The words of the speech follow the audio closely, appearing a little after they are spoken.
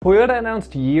Toyota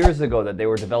announced years ago that they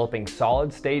were developing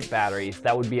solid-state batteries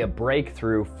that would be a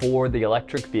breakthrough for the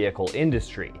electric vehicle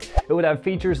industry. It would have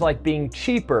features like being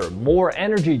cheaper, more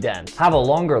energy dense, have a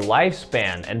longer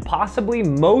lifespan, and possibly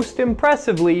most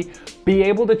impressively, be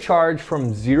able to charge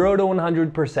from 0 to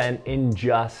 100% in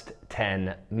just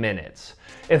 10 minutes.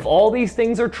 If all these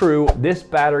things are true, this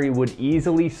battery would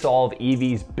easily solve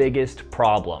EV's biggest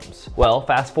problems. Well,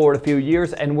 fast forward a few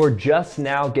years and we're just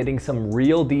now getting some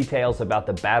real details about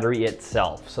the battery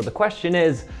itself. So the question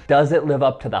is, does it live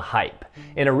up to the hype?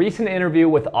 In a recent interview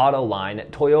with Autoline,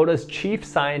 Toyota's chief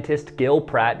scientist Gil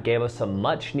Pratt gave us some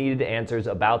much needed answers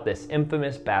about this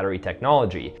infamous battery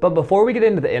technology. But before we get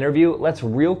into the interview, let's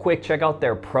real quick check out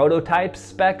their prototype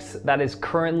specs that is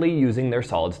currently using their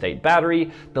solid state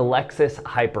battery, the Lexus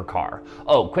Hypercar.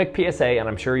 Oh, quick PSA, and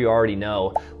I'm sure you already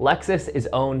know, Lexus is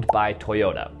owned by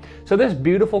Toyota. So this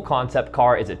beautiful concept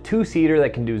car is a two-seater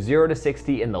that can do 0 to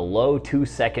 60 in the low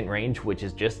 2-second range, which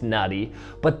is just nutty.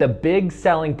 But the big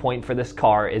selling point for this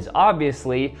car is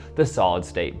obviously the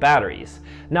solid-state batteries.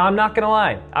 Now, I'm not gonna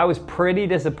lie, I was pretty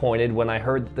disappointed when I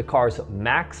heard that the car's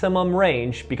maximum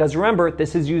range, because remember,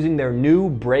 this is using their new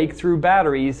breakthrough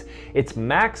batteries, its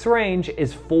max range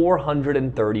is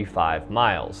 435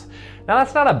 miles. Now,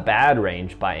 that's not a bad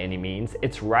range by any means.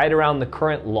 It's right around the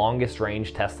current longest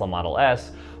range Tesla Model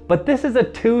S, but this is a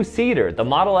two-seater. The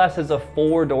Model S is a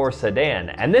 4-door sedan,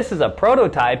 and this is a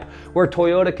prototype where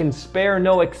Toyota can spare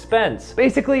no expense.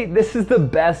 Basically, this is the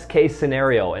best case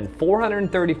scenario, and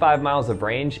 435 miles of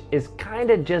range is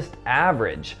kinda just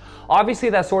average. Obviously,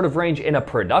 that sort of range in a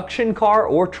production car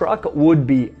or truck would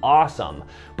be awesome,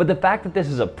 but the fact that this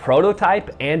is a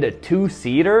prototype and a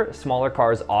two-seater, smaller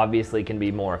cars obviously can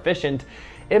be more efficient,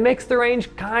 it makes the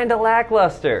range kinda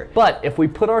lackluster. But if we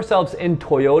put ourselves in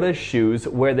Toyota's shoes,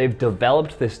 where they've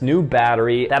developed this new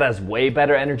battery that has way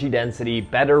better energy density,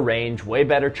 better range, way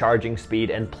better charging speed,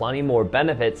 and plenty more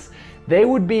benefits, they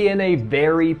would be in a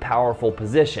very powerful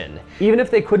position. Even if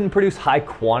they couldn't produce high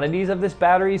quantities of this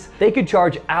batteries, they could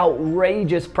charge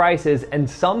outrageous prices, and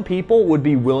some people would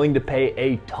be willing to pay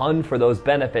a ton for those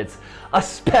benefits,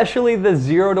 especially the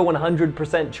 0 to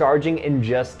 100% charging in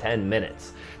just 10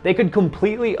 minutes. They could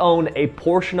completely own a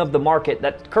portion of the market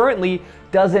that currently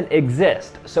doesn't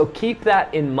exist. So keep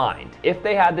that in mind. If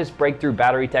they had this breakthrough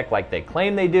battery tech like they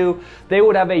claim they do, they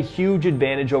would have a huge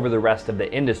advantage over the rest of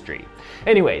the industry.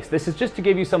 Anyways, this is just to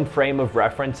give you some frame of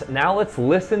reference. Now let's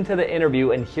listen to the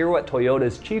interview and hear what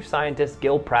Toyota's chief scientist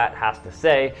Gil Pratt has to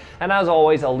say. And as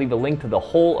always, I'll leave a link to the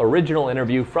whole original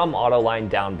interview from Autoline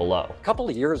down below. A couple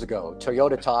of years ago,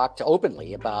 Toyota talked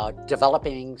openly about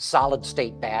developing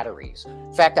solid-state batteries.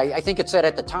 In fact, I think it said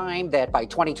at the time that by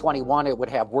 2021 it would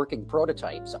have working prototypes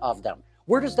of them.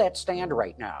 Where does that stand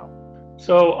right now?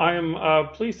 So I am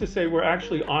pleased to say we're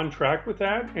actually on track with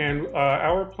that, and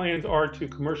our plans are to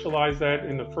commercialize that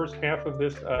in the first half of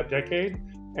this decade,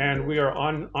 and we are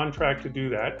on track to do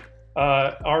that.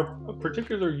 Our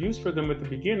particular use for them at the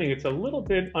beginning, it's a little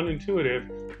bit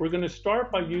unintuitive. We're going to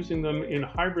start by using them in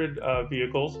hybrid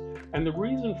vehicles, and the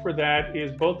reason for that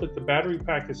is both that the battery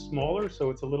pack is smaller,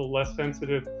 so it's a little less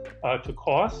sensitive to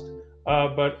cost,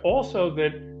 but also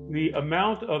that the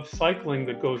amount of cycling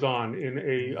that goes on in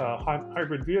a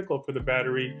hybrid vehicle for the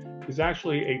battery is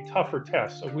actually a tougher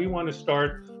test. So we want to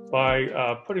start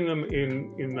by putting them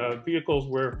in vehicles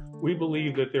where we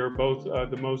believe that they're both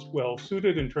the most well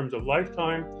suited in terms of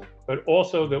lifetime, but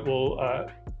also that will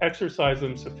exercise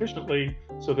them sufficiently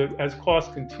so that as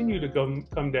costs continue to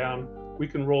come down, we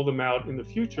can roll them out in the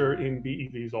future in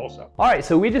BEVs also. All right,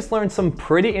 so we just learned some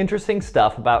pretty interesting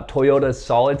stuff about Toyota's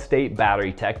solid-state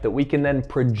battery tech that we can then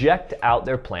project out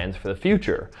their plans for the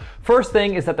future. First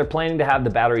thing is that they're planning to have the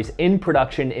batteries in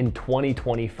production in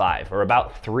 2025, or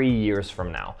about 3 years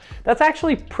from now. That's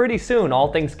actually pretty soon,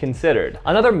 all things considered.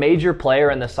 Another major player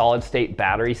in the solid-state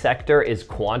battery sector is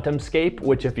QuantumScape,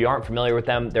 which, if you aren't familiar with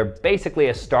them, they're basically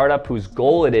a startup whose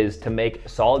goal it is to make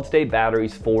solid-state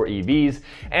batteries for EVs,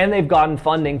 and they've gotten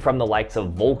funding from the likes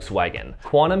of Volkswagen.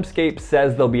 QuantumScape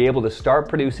says they'll be able to start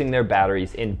producing their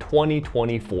batteries in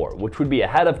 2024, which would be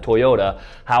ahead of Toyota.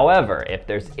 However, if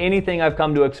there's anything I've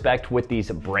come to expect with these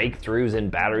breakthroughs in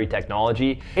battery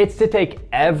technology, it's to take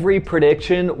every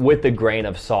prediction with a grain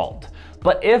of salt.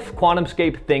 But if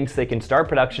QuantumScape thinks they can start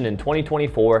production in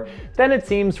 2024, then it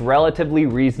seems relatively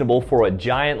reasonable for a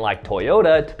giant like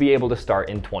Toyota to be able to start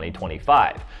in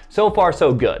 2025. So far,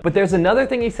 so good. But there's another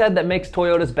thing he said that makes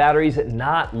Toyota's batteries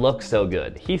not look so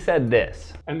good. He said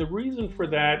this. And the reason for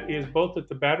that is both that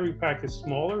the battery pack is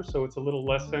smaller, so it's a little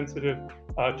less sensitive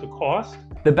to cost.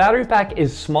 The battery pack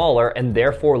is smaller and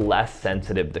therefore less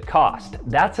sensitive to cost.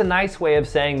 That's a nice way of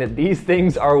saying that these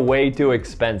things are way too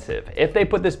expensive. If they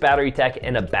put this battery tech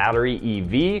in a battery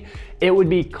EV, it would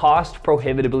be cost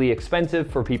prohibitively expensive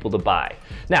for people to buy.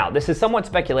 Now, this is somewhat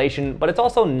speculation, but it's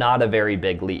also not a very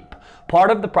big leap. Part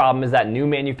of the problem is that new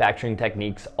manufacturing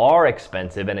techniques are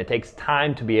expensive and it takes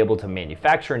time to be able to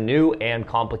manufacture new and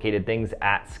complicated things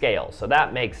at scale, so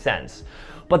that makes sense.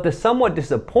 But the somewhat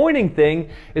disappointing thing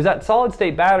is that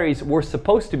solid-state batteries were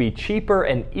supposed to be cheaper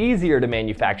and easier to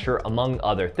manufacture, among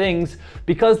other things,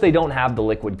 because they don't have the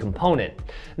liquid component.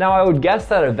 Now, I would guess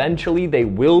that eventually they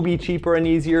will be cheaper and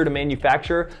easier to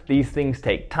manufacture. These things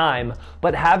take time,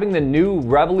 but having the new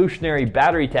revolutionary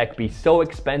battery tech be so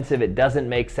expensive it doesn't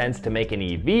make sense to make an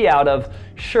EV out of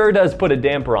sure does put a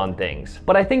damper on things.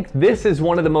 But I think this is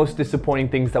one of the most disappointing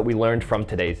things that we learned from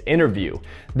today's interview.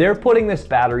 They're putting this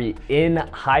battery in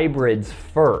hybrids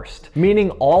first,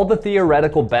 meaning all the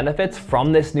theoretical benefits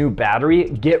from this new battery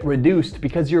get reduced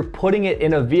because you're putting it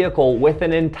in a vehicle with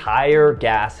an entire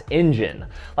gas engine.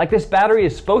 Like, this battery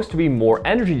is supposed to be more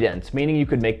energy dense, meaning you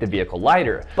could make the vehicle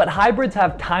lighter, but hybrids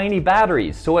have tiny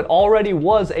batteries, so it already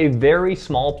was a very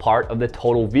small part of the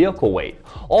total vehicle weight.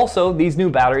 Also, these new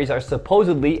batteries are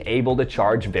supposedly able to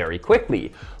charge very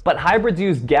quickly, but hybrids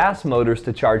use gas motors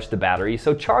to charge the battery,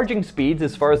 so charging speeds,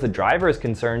 as far as the driver is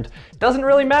concerned, doesn't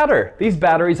really matter. These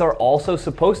batteries are also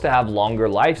supposed to have longer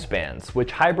lifespans,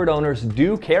 which hybrid owners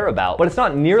do care about, but it's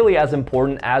not nearly as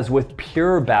important as with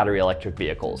pure battery electric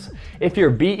vehicles. If your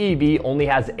BEV only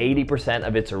has 80%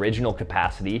 of its original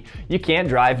capacity, you can't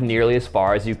drive nearly as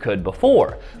far as you could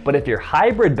before. But if your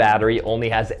hybrid battery only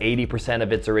has 80%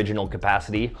 of its original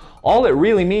capacity, all it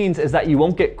really means is that you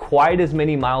won't get quite as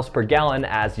many miles per gallon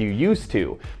as you used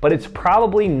to, but it's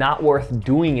probably not worth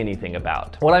doing anything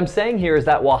about. What I'm saying here is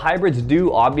that while hybrids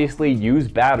do obviously use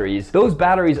batteries, those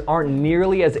batteries aren't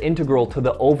nearly as integral to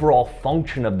the overall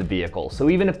function of the vehicle. So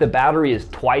even if the battery is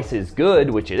twice as good,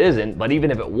 which it isn't, but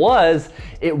even if it was,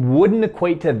 it wouldn't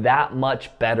equate to that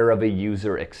much better of a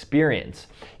user experience.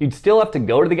 You'd still have to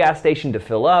go to the gas station to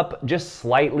fill up, just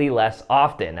slightly less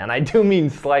often, and I do mean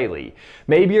slightly.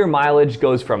 Maybe your mileage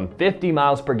goes from 50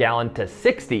 miles per gallon to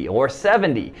 60 or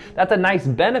 70. That's a nice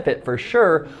benefit for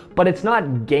sure, but it's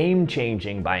not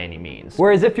game-changing by any means.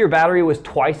 Whereas if your battery was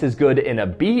twice as good in a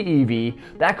BEV,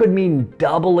 that could mean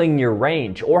doubling your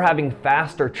range, or having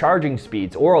faster charging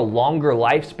speeds, or a longer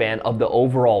lifespan of the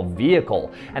overall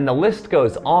vehicle, and the list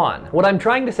goes on. What I'm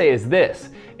trying to say is this: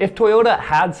 if Toyota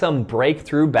had some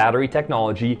breakthrough battery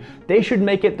technology, they should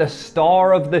make it the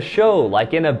star of the show,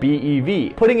 like in a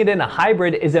BEV. Putting it in a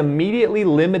hybrid is immediately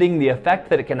limiting the effect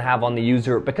that it can have on the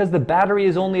user because the battery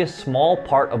is only a small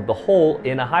part of the whole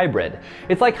in a hybrid.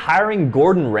 It's like hiring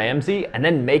Gordon Ramsay and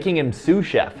then making him sous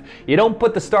chef. You don't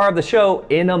put the star of the show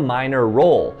in a minor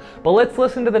role. But let's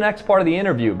listen to the next part of the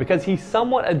interview because he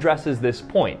somewhat addresses this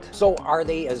point. So are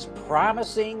they as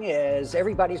promising as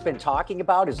everybody's been talking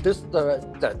about? Is this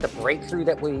the breakthrough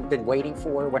that we've been waiting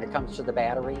for when it comes to the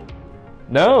battery?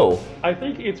 No. I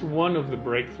think it's one of the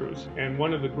breakthroughs, and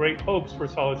one of the great hopes for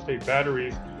solid-state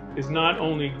batteries is not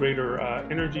only greater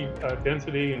energy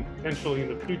density and potentially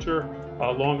in the future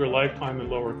longer lifetime and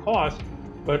lower cost,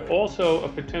 but also a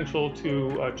potential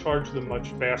to charge them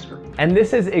much faster. And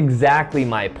this is exactly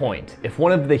my point. If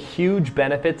one of the huge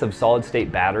benefits of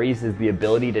solid-state batteries is the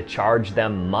ability to charge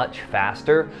them much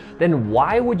faster, then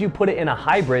why would you put it in a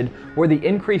hybrid where the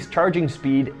increased charging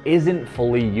speed isn't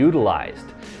fully utilized?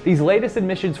 These latest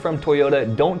admissions from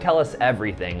Toyota don't tell us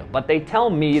everything, but they tell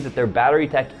me that their battery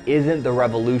tech isn't the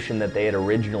revolution that they had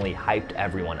originally hyped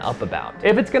everyone up about.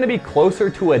 If it's going to be closer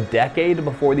to a decade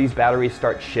before these batteries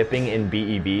start shipping in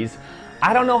BEVs,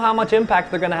 I don't know how much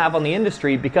impact they're going to have on the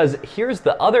industry, because here's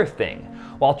the other thing.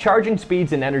 While charging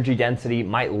speeds and energy density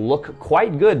might look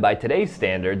quite good by today's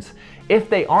standards, if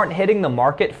they aren't hitting the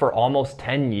market for almost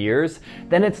 10 years,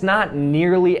 then it's not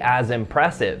nearly as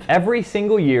impressive. Every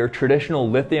single year, traditional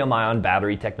lithium-ion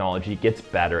battery technology gets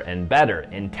better and better.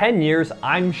 In 10 years,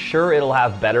 I'm sure it'll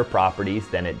have better properties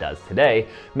than it does today,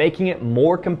 making it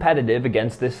more competitive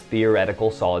against this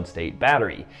theoretical solid-state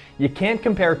battery. You can't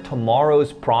compare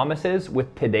tomorrow's promises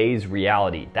with today's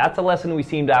reality. That's a lesson we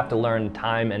seem to have to learn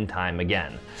time and time again.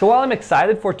 again. So while I'm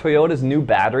excited for Toyota's new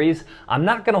batteries, I'm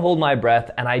not gonna hold my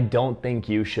breath, and I don't think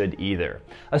you should either.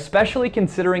 Especially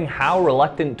considering how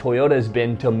reluctant Toyota has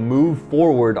been to move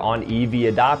forward on EV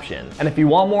adoption. And if you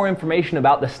want more information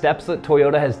about the steps that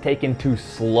Toyota has taken to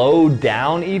slow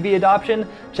down EV adoption,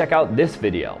 check out this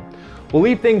video. We'll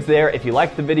leave things there. If you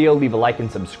liked the video, leave a like and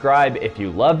subscribe. If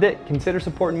you loved it, consider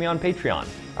supporting me on Patreon.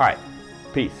 All right,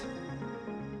 peace.